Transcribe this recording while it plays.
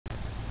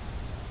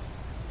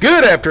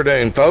Good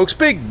afternoon, folks.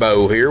 Big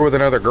Bo here with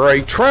another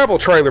great travel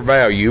trailer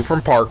value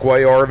from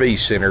Parkway RV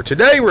Center.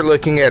 Today we're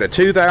looking at a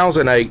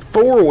 2008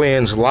 Four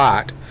Winds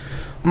Lite,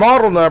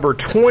 model number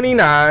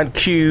 29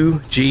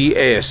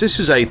 QGS. This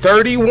is a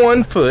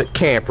 31-foot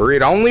camper.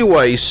 It only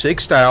weighs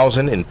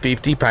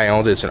 6,050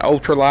 pounds. It's an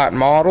ultralight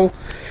model.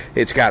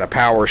 It's got a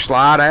power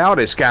slide out.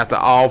 It's got the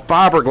all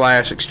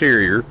fiberglass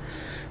exterior,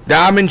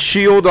 diamond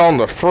shield on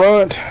the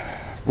front.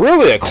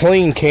 Really a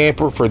clean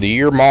camper for the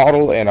year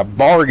model and a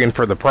bargain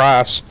for the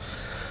price.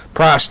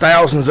 Price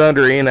thousands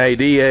under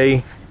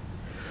NADA.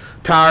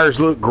 Tires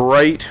look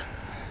great.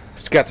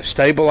 It's got the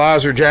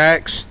stabilizer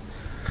jacks.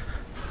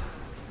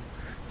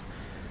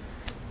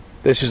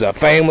 This is a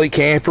family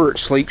camper. It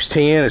sleeps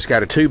 10. It's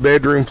got a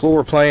 2-bedroom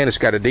floor plan. It's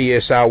got a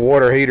DSI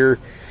water heater.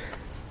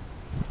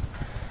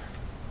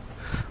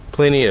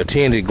 Plenty of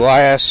tinted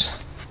glass.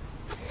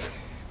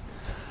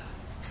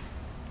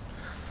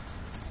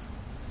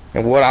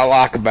 And what I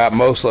like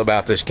mostly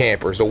about this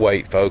camper is the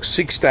weight, folks.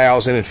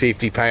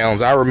 6,050 pounds.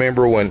 I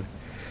remember when,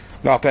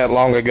 not that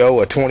long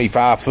ago, a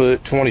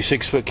 25-foot,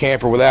 26-foot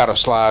camper without a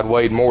slide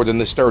weighed more than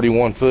this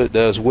 31-foot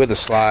does with a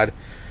slide.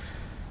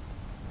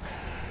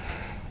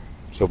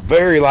 So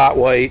very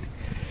lightweight.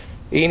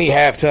 Any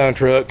half-ton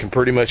truck can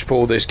pretty much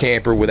pull this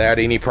camper without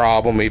any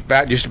problem.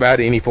 Just about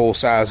any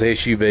full-size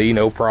SUV,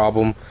 no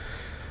problem.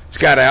 It's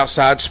got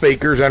outside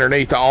speakers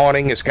underneath the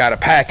awning. It's got a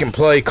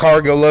pack-and-play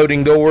cargo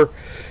loading door.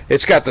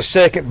 It's got the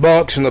second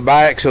bunks in the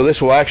back, so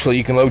this will actually,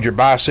 you can load your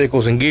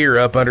bicycles and gear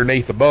up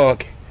underneath the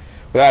bunk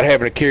without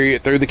having to carry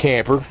it through the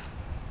camper.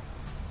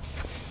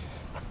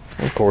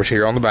 Of course,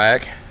 here on the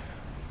back,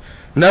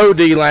 no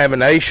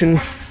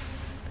delamination.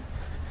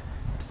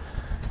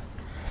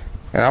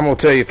 And I'm going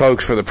to tell you,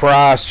 folks, for the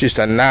price, just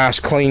a nice,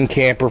 clean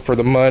camper for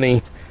the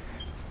money.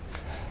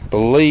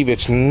 Believe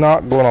it's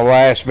not going to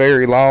last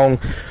very long.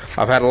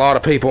 I've had a lot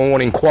of people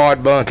wanting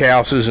quad bunk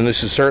houses, and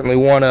this is certainly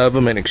one of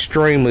them, and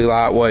extremely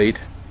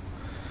lightweight.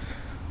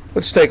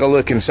 Let's take a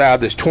look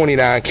inside this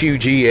 29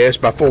 QGS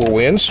by Four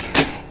Winds.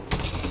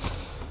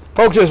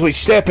 Folks, as we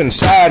step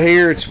inside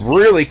here, it's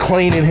really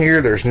clean in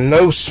here. There's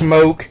no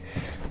smoke,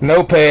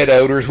 no pet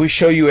odors. We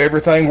show you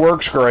everything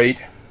works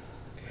great.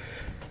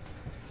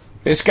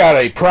 It's got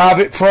a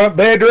private front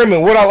bedroom,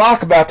 and what I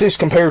like about this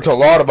compared to a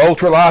lot of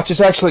ultralights,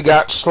 it's actually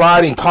got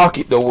sliding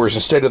pocket doors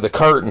instead of the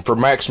curtain for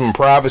maximum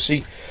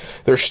privacy.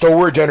 There's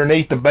storage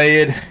underneath the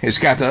bed. It's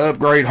got the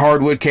upgrade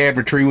hardwood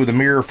cabinetry with the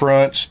mirror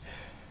fronts,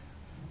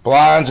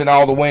 blinds in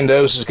all the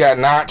windows. It's got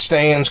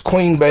nightstands,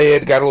 queen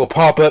bed, got a little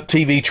pop-up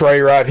TV tray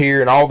right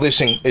here, and all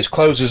this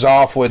closes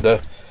off with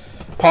the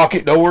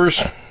pocket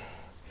doors.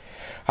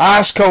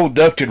 Ice cold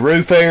ducted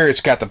roof air.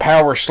 It's got the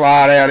power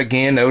slide out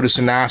again. Notice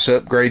a nice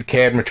upgrade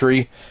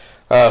cabinetry.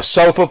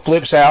 Sofa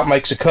flips out,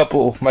 makes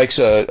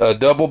a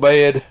double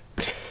bed.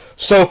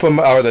 Sofa,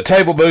 or the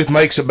table booth,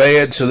 makes a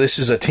bed, so this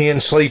is a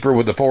 10 sleeper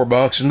with the 4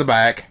 bunks in the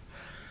back.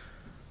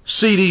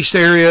 CD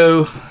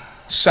stereo,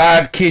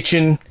 side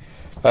kitchen,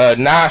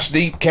 nice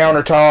deep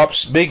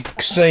countertops, big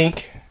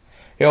sink,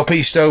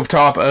 LP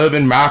stovetop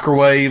oven,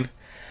 microwave,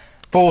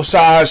 full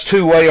size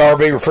 2-way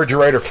RV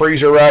refrigerator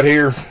freezer right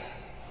here.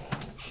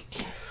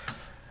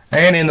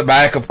 And in the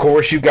back, of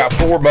course, you've got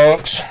 4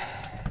 bunks.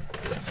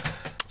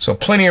 So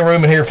plenty of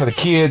room in here for the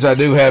kids. I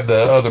do have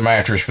the other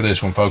mattress for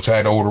this one, folks. I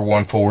had to order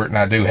one for it, and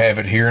I do have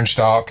it here in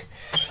stock.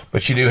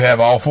 But you do have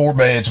all 4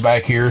 beds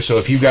back here. So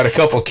if you've got a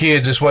couple of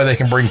kids, this way they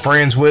can bring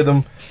friends with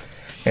them.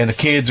 And the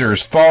kids are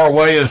as far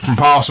away as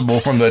possible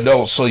from the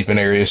adult sleeping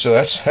area. So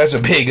that's a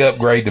big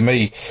upgrade to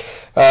me.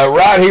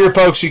 Right here,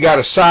 folks, you got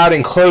a side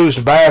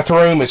enclosed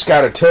bathroom. It's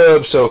got a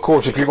tub. So, of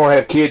course, if you're going to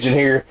have kids in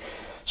here,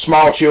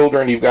 small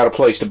children, you've got a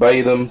place to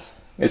bathe them.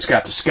 It's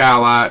got the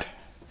skylight,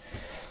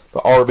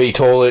 the RV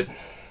toilet,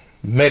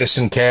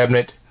 medicine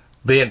cabinet,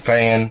 vent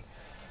fan.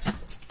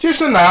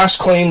 Just a nice,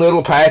 clean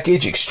little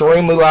package.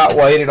 Extremely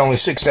lightweight at only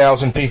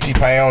 6,050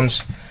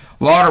 pounds.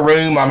 A lot of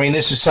room. I mean,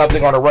 this is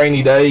something on a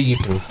rainy day you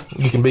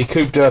can be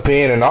cooped up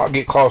in and not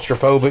get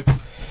claustrophobic.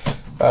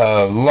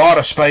 A lot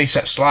of space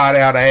that slide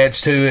out adds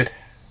to it.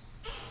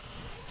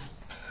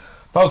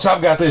 Folks,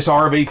 I've got this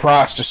RV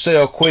priced to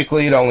sell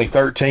quickly at only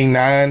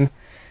 $13,900.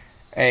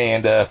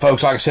 And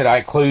folks, like I said, I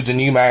include a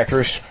new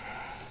mattress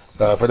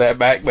for that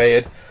back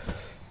bed,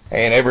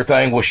 and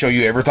everything. We'll show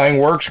you everything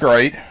works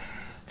great.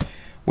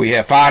 We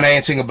have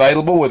financing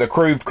available with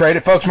approved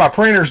credit. Folks, my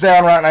printer's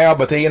down right now,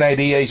 but the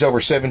NADA is over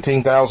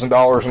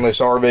 $17,000 on this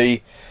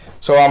RV.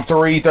 So I'm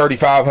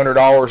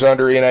 $3,500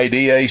 under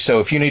NADA. So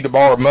if you need to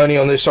borrow money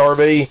on this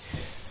RV,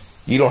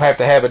 you don't have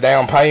to have a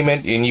down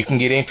payment, and you can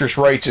get interest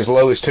rates as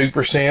low as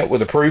 2%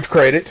 with approved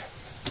credit.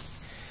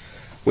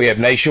 We have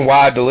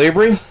nationwide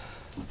delivery.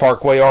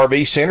 Parkway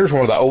RV Center is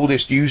one of the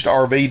oldest used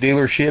RV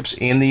dealerships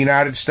in the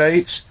United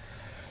States.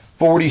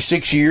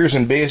 46 years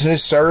in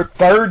business, sir.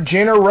 3rd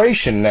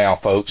generation now,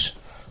 folks.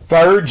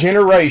 3rd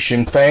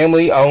generation,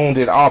 family owned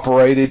and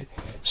operated.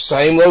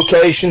 Same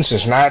location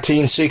since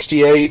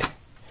 1968.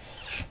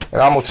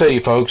 And I'm going to tell you,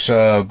 folks,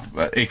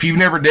 if you've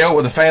never dealt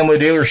with a family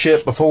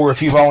dealership before,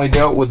 if you've only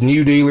dealt with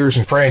new dealers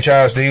and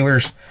franchise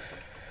dealers,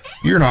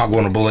 you're not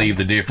going to believe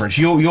the difference.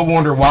 You'll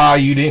wonder why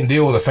you didn't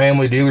deal with a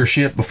family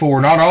dealership before.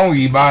 Not only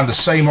are you buying the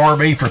same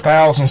RV for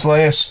thousands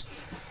less,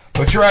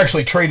 but you're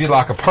actually treated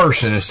like a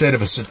person instead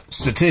of a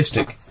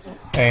statistic.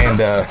 And,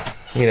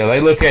 you know, they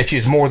look at you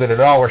as more than a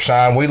dollar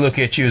sign. We look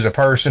at you as a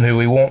person who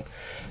we want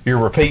your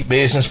repeat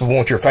business. We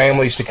want your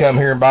families to come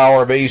here and buy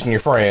RVs and your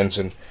friends.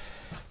 And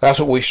that's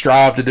what we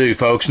strive to do,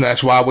 folks. And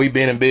that's why we've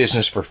been in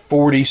business for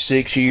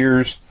 46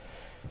 years.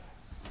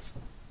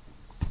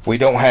 We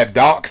don't have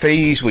dock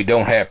fees. We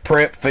don't have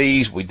prep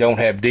fees. We don't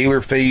have dealer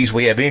fees.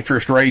 We have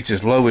interest rates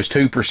as low as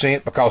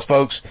 2% because,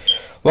 folks,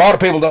 a lot of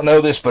people don't know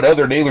this, but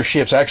other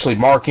dealerships actually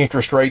mark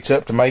interest rates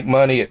up to make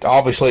money.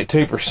 Obviously, at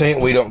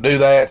 2%, we don't do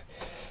that.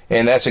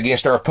 And that's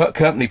against our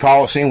company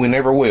policy, and we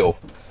never will.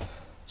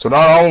 So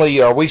not only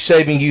are we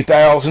saving you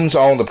thousands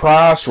on the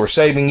price, we're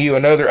saving you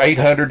another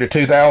 $800 to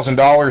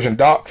 $2,000 in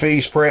dock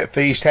fees, prep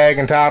fees, tag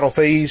and title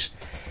fees.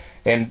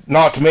 And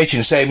not to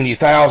mention saving you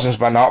thousands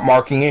by not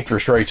marking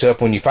interest rates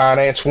up when you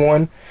finance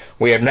one.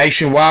 We have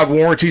nationwide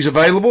warranties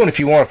available, and if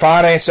you want to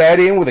finance that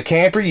in with a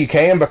camper, you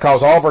can,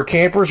 because all of our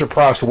campers are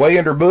priced way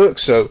under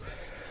books. So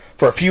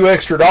for a few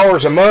extra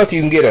dollars a month,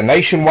 you can get a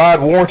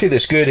nationwide warranty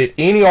that's good at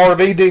any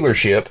RV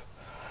dealership.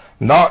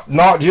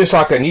 Not just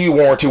like a new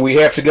warranty. We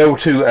have to go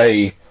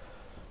to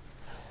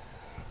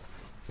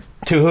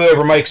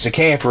whoever makes the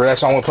camper.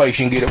 That's the only place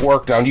you can get it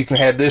worked on. You can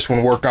have this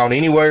one worked on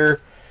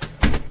anywhere.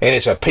 And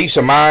it's a peace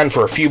of mind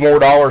for a few more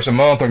dollars a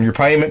month on your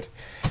payment,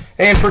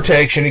 and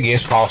protection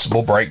against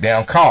possible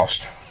breakdown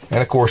cost.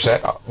 And of course,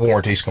 that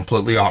warranty is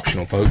completely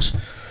optional, folks.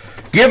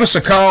 Give us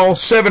a call,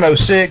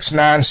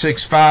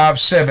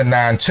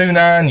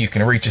 706-965-7929. You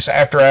can reach us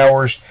after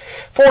hours,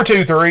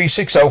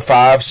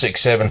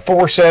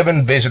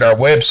 423-605-6747. Visit our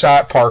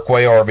website,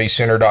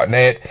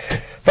 parkway-rvcenter.net.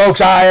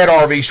 Folks, I add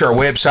RVs to our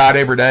website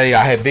every day.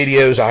 I have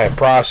videos, I have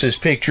prices,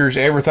 pictures,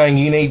 everything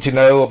you need to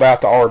know about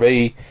the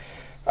RV.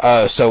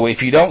 So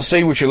if you don't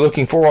see what you're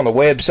looking for on the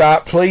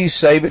website, please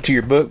save it to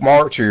your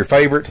bookmarks or your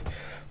favorite,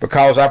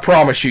 because I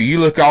promise you, you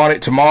look on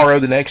it tomorrow,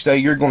 the next day,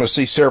 you're going to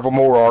see several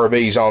more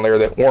RVs on there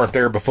that weren't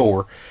there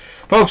before.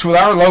 Folks, with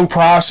our low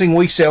pricing,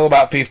 we sell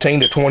about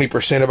 15 to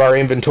 20% of our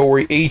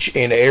inventory each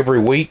and every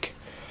week.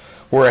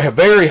 We're a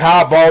very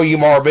high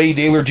volume RV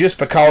dealer just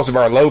because of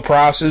our low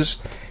prices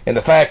and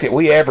the fact that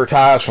we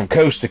advertise from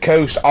coast to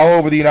coast all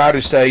over the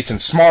United States, and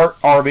smart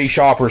RV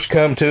shoppers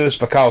come to us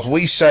because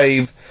we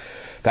save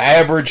the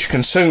average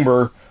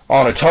consumer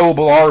on a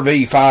towable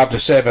RV $5,000 to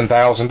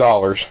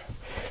 $7,000.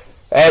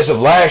 As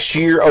of last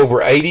year, over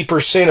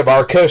 80% of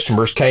our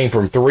customers came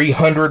from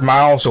 300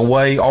 miles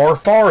away or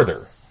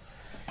farther.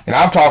 And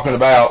I'm talking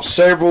about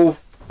several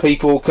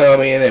people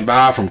come in and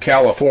buy from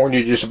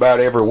California just about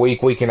every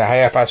week, week and a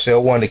half. I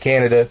sell one to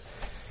Canada,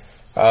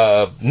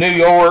 New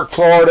York,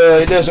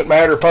 Florida. It doesn't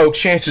matter, folks.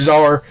 Chances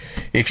are,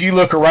 if you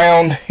look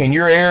around in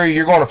your area,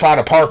 you're going to find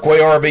a Parkway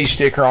RV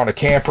sticker on a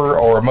camper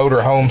or a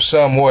motorhome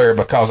somewhere,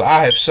 because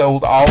I have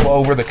sold all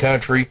over the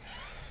country.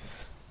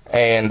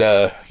 And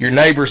your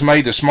neighbors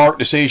made the smart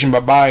decision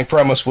by buying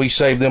from us. We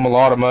saved them a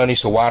lot of money,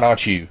 so why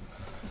not you?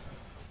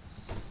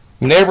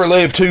 Never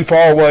live too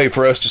far away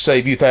for us to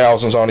save you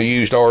thousands on a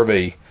used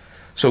RV.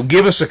 So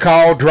give us a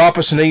call, drop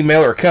us an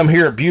email, or come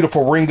here in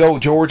beautiful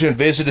Ringgold, Georgia, and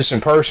visit us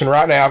in person.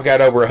 Right now, I've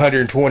got over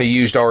 120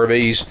 used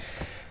RVs.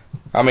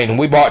 I mean,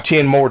 we bought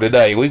 10 more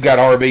today. We've got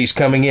RVs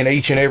coming in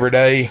each and every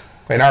day,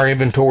 and our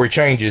inventory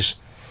changes.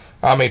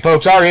 I mean,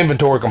 folks, our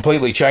inventory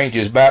completely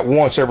changes about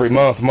once every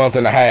month, month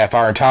and a half.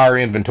 Our entire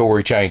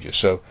inventory changes.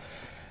 So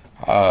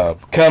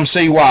come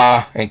see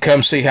why, and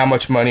come see how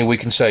much money we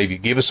can save you.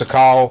 Give us a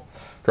call,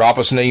 drop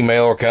us an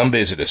email, or come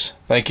visit us.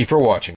 Thank you for watching.